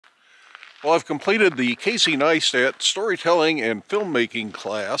Well, I've completed the Casey Neistat storytelling and filmmaking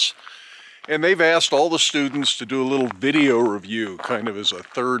class, and they've asked all the students to do a little video review, kind of as a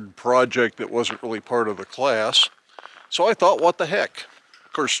third project that wasn't really part of the class. So I thought, what the heck?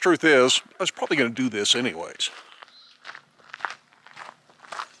 Of course, truth is, I was probably going to do this anyways.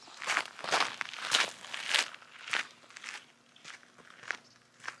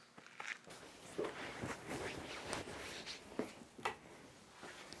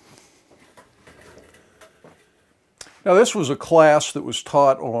 Now, this was a class that was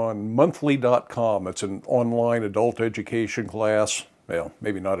taught on monthly.com. It's an online adult education class. Well,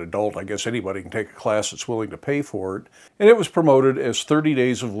 maybe not adult. I guess anybody can take a class that's willing to pay for it. And it was promoted as 30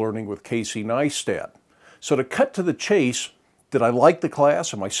 Days of Learning with Casey Neistat. So to cut to the chase, did I like the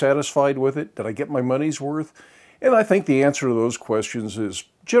class? Am I satisfied with it? Did I get my money's worth? And I think the answer to those questions is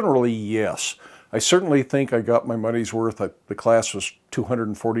generally yes. I certainly think I got my money's worth. The class was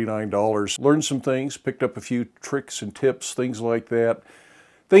 $249. Learned some things, picked up a few tricks and tips, things like that.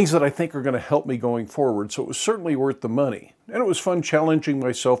 Things that I think are going to help me going forward, so it was certainly worth the money. And it was fun challenging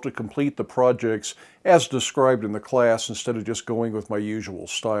myself to complete the projects as described in the class instead of just going with my usual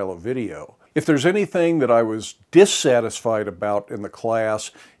style of video. If there's anything that I was dissatisfied about in the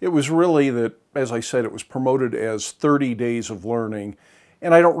class, it was really that, as I said, it was promoted as 30 Days of Learning,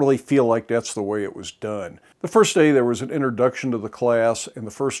 and I don't really feel like that's the way it was done. The first day there was an introduction to the class and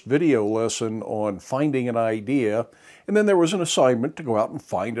the first video lesson on finding an idea, and then there was an assignment to go out and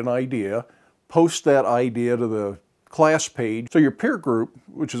find an idea, post that idea to the class page, so your peer group,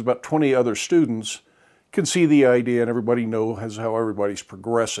 which is about 20 other students, can see the idea and everybody knows how everybody's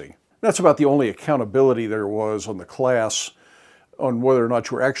progressing. That's about the only accountability there was on the class on whether or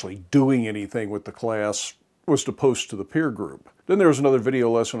not you were actually doing anything with the class, was to post to the peer group. Then there was another video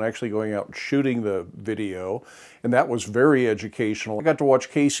lesson actually going out and shooting the video, and that was very educational. I got to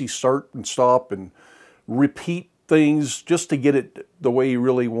watch Casey start and stop and repeat things just to get it the way he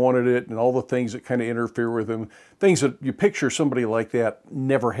really wanted it, and all the things that kind of interfere with him. Things that you picture somebody like that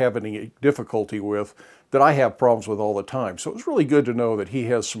never have any difficulty with, that I have problems with all the time. So it was really good to know that he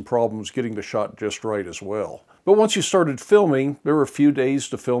has some problems getting the shot just right as well. But once you started filming, there were a few days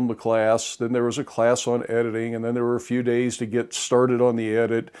to film the class, then there was a class on editing, and then there were a few days to get started on the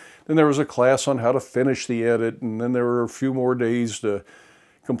edit, then there was a class on how to finish the edit, and then there were a few more days to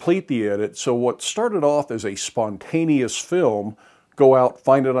complete the edit. So what started off as a spontaneous film, go out,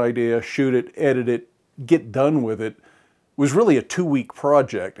 find an idea, shoot it, edit it, get done with it, was really a 2-week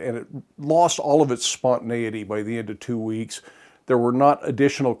project, and it lost all of its spontaneity by the end of 2 weeks. There were not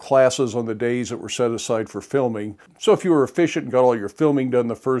additional classes on the days that were set aside for filming. So if you were efficient and got all your filming done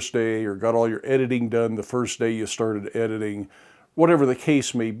the first day, or got all your editing done the first day you started editing, whatever the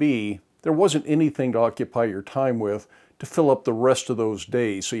case may be, there wasn't anything to occupy your time with to fill up the rest of those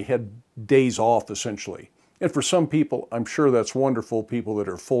days. So you had days off, essentially. And for some people, I'm sure that's wonderful, people that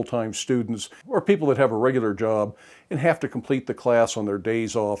are full-time students or people that have a regular job and have to complete the class on their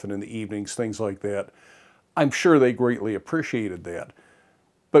days off and in the evenings, things like that. I'm sure they greatly appreciated that.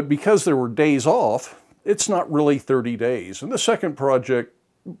 But because there were days off, it's not really 30 days. And the second project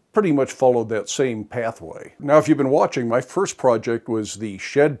pretty much followed that same pathway. Now, if you've been watching, my first project was the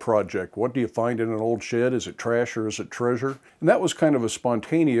shed project. What do you find in an old shed? Is it trash or is it treasure? And that was kind of a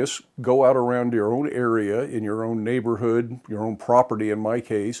spontaneous, go out around your own area, in your own neighborhood, your own property in my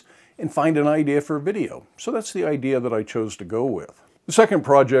case, and find an idea for a video. So that's the idea that I chose to go with. The second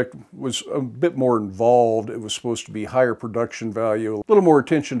project was a bit more involved. It was supposed to be higher production value, a little more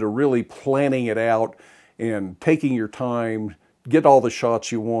attention to really planning it out and taking your time, get all the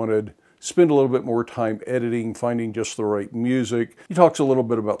shots you wanted, spend a little bit more time editing, finding just the right music. He talks a little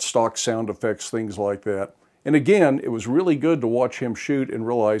bit about stock sound effects, things like that. And again, it was really good to watch him shoot and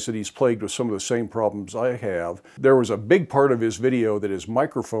realize that he's plagued with some of the same problems I have. There was a big part of his video that his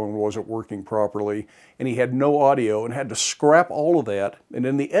microphone wasn't working properly, and he had no audio and had to scrap all of that, and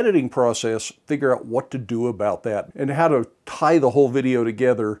in the editing process, figure out what to do about that and how to tie the whole video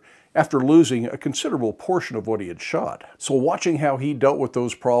together after losing a considerable portion of what he had shot. So watching how he dealt with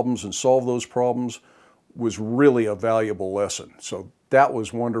those problems and solved those problems was really a valuable lesson. So that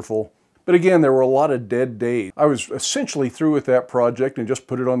was wonderful. But again, there were a lot of dead days. I was essentially through with that project and just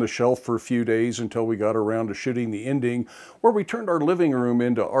put it on the shelf for a few days until we got around to shooting the ending, where we turned our living room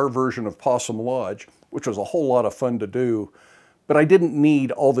into our version of Possum Lodge, which was a whole lot of fun to do. But I didn't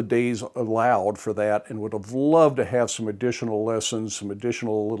need all the days allowed for that and would have loved to have some additional lessons, some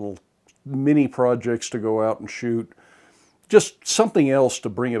additional little mini projects to go out and shoot. Just something else to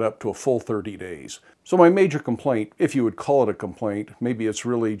bring it up to a full 30 days. So my major complaint, if you would call it a complaint, maybe it's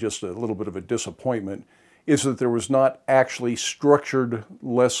really just a little bit of a disappointment, is that there was not actually structured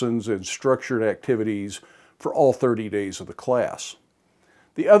lessons and structured activities for all 30 days of the class.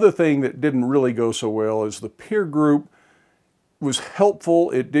 The other thing that didn't really go so well is the peer group was helpful.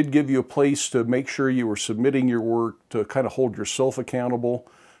 It did give you a place to make sure you were submitting your work, to kind of hold yourself accountable.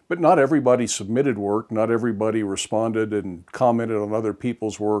 But not everybody submitted work. Not everybody responded and commented on other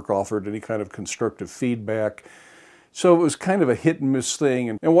people's work, offered any kind of constructive feedback. So it was kind of a hit and miss thing.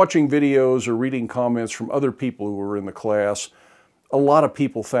 And watching videos or reading comments from other people who were in the class, a lot of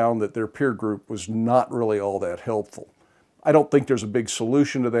people found that their peer group was not really all that helpful. I don't think there's a big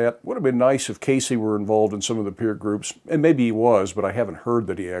solution to that. Would have been nice if Casey were involved in some of the peer groups, and maybe he was, but I haven't heard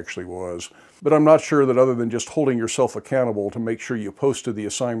that he actually was. But I'm not sure that other than just holding yourself accountable to make sure you posted the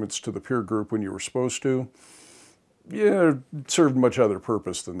assignments to the peer group when you were supposed to, yeah, it served much other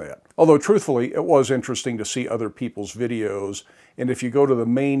purpose than that. Although truthfully, it was interesting to see other people's videos, and if you go to the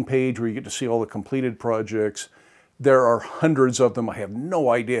main page where you get to see all the completed projects, there are hundreds of them. I have no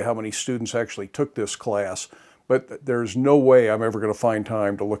idea how many students actually took this class, but there's no way I'm ever going to find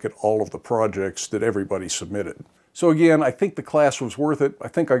time to look at all of the projects that everybody submitted. So again, I think the class was worth it. I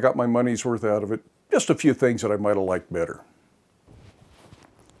think I got my money's worth out of it. Just a few things that I might have liked better.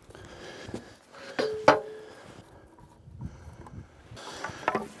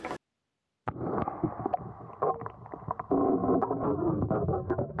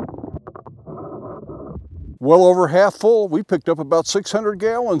 Well over half full. We picked up about 600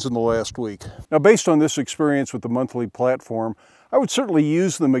 gallons in the last week. Now, based on this experience with the monthly platform, I would certainly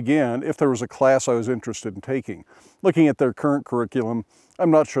use them again if there was a class I was interested in taking. Looking at their current curriculum, I'm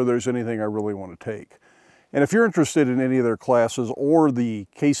not sure there's anything I really want to take. And if you're interested in any of their classes or the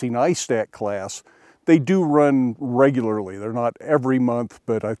Casey Neistat class, they do run regularly. They're not every month,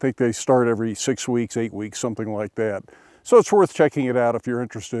 but I think they start every 6 weeks, 8 weeks, something like that. So it's worth checking it out if you're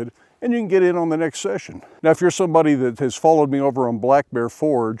interested, and you can get in on the next session. Now, if you're somebody that has followed me over on Black Bear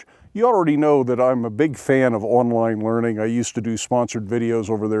Forge, you already know that I'm a big fan of online learning. I used to do sponsored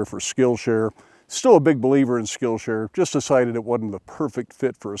videos over there for Skillshare. Still a big believer in Skillshare, just decided it wasn't the perfect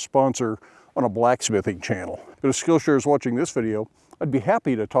fit for a sponsor on a blacksmithing channel. But if Skillshare is watching this video, I'd be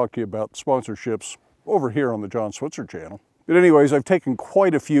happy to talk to you about sponsorships over here on the John Switzer channel. But anyways, I've taken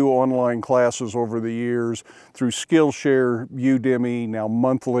quite a few online classes over the years through Skillshare, Udemy, now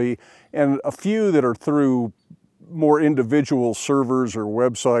monthly, and a few that are through more individual servers or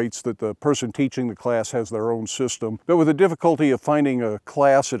websites that the person teaching the class has their own system. But with the difficulty of finding a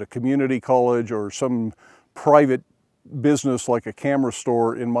class at a community college or some private business like a camera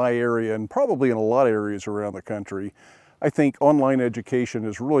store in my area, and probably in a lot of areas around the country, I think online education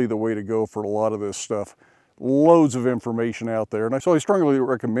is really the way to go for a lot of this stuff. Loads of information out there, and so I strongly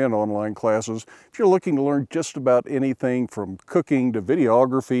recommend online classes if you're looking to learn just about anything from cooking to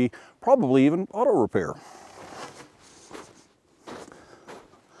videography, probably even auto repair.